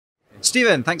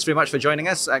Stephen, thanks very much for joining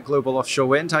us at Global Offshore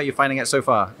Wind. How are you finding it so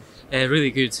far? Really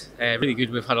good, really good.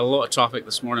 We've had a lot of traffic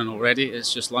this morning already.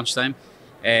 It's just lunchtime.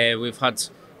 We've had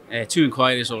 2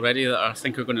 inquiries already that I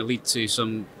think are going to lead to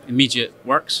some immediate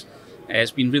works.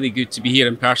 It's been really good to be here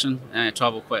in person. I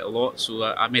travel quite a lot, so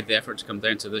I made the effort to come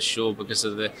down to this show because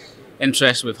of the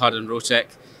interest we've had in Rotech.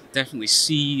 Definitely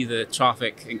see the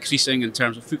traffic increasing in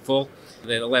terms of footfall.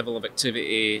 The level of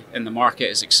activity in the market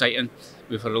is exciting.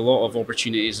 We've had a lot of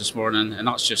opportunities this morning, and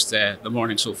that's just the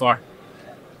morning so far.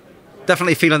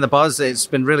 Definitely feeling the buzz. It's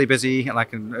been really busy, and I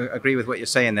can agree with what you're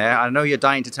saying there. I know you're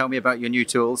dying to tell me about your new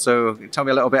tool, so tell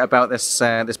me a little bit about this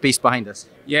beast behind us.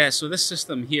 Yeah, so this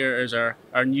system here is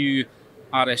our new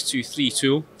RS23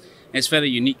 tool. It's very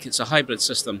unique. It's a hybrid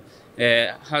system.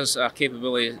 It has a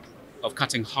capability of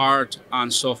cutting hard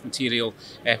and soft material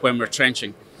when we're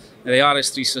trenching. The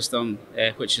RS3 system,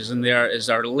 which is in there, is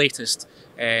our latest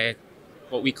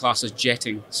what we class as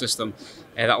jetting system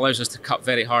that allows us to cut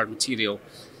very hard material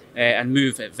and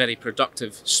move at very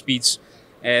productive speeds.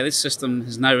 This system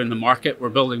is now in the market. We're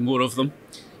building more of them,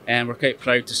 and we're quite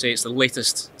proud to say it's the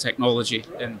latest technology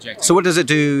in jetting. So what does it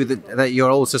do that your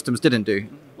old systems didn't do?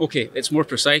 Okay, it's more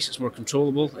precise, it's more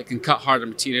controllable, it can cut harder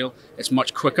material, it's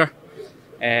much quicker,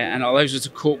 and it allows us to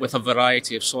cope with a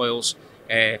variety of soils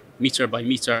metre by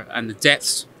metre, and the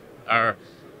depths are,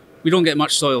 we don't get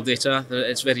much soil data,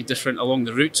 it's very different along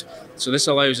the route, so this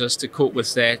allows us to cope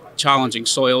with challenging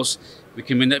soils. We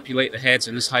can manipulate the heads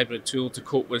in this hybrid tool to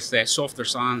cope with softer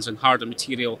sands and harder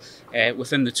material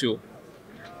within the tool.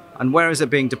 And where is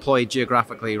it being deployed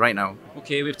geographically right now?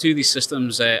 Okay, we have 2 of these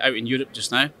systems out in Europe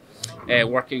just now,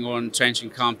 working on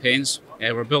trenching campaigns.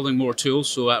 We're building more tools,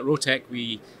 so at Rotech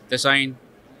we design,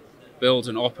 build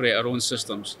and operate our own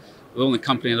systems. We're the only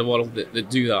company in the world that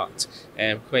do that.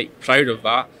 We're quite proud of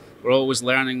that. We're always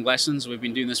learning lessons. We've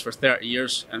been doing this for 30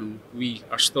 years and we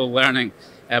are still learning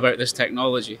about this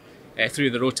technology through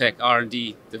the Rotech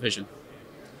R&D division.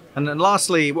 And then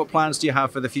lastly, what plans do you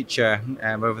have for the future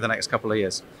over the next couple of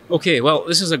years? Okay, well,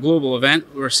 this is a global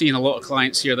event. We're seeing a lot of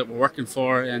clients here that we're working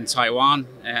for in Taiwan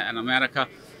and America.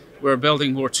 We're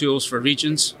building more tools for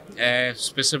regions,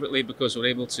 specifically because we're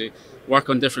able to work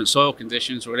on different soil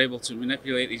conditions. We're able to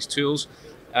manipulate these tools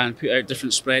and put out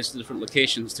different spreads to different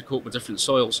locations to cope with different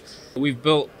soils. We've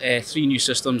built 3 new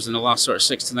systems in the last sort of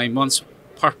 6 to 9 months,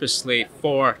 purposely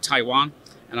for Taiwan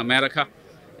and America.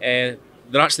 They're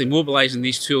actually mobilising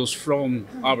these tools from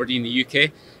Aberdeen, the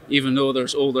UK, even though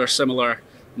there's older similar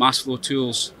mass flow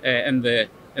tools in the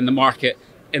market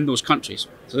in those countries.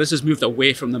 So this has moved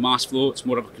away from the mass flow. It's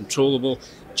more of a controllable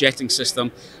jetting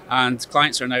system, and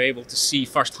clients are now able to see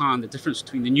firsthand the difference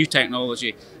between the new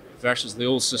technology versus the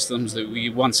old systems that we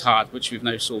once had, which we've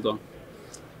now sold on.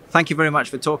 Thank you very much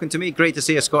for talking to me. Great to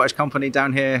see a Scottish company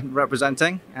down here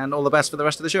representing, and all the best for the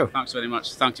rest of the show. Thanks very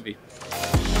much. Thank you.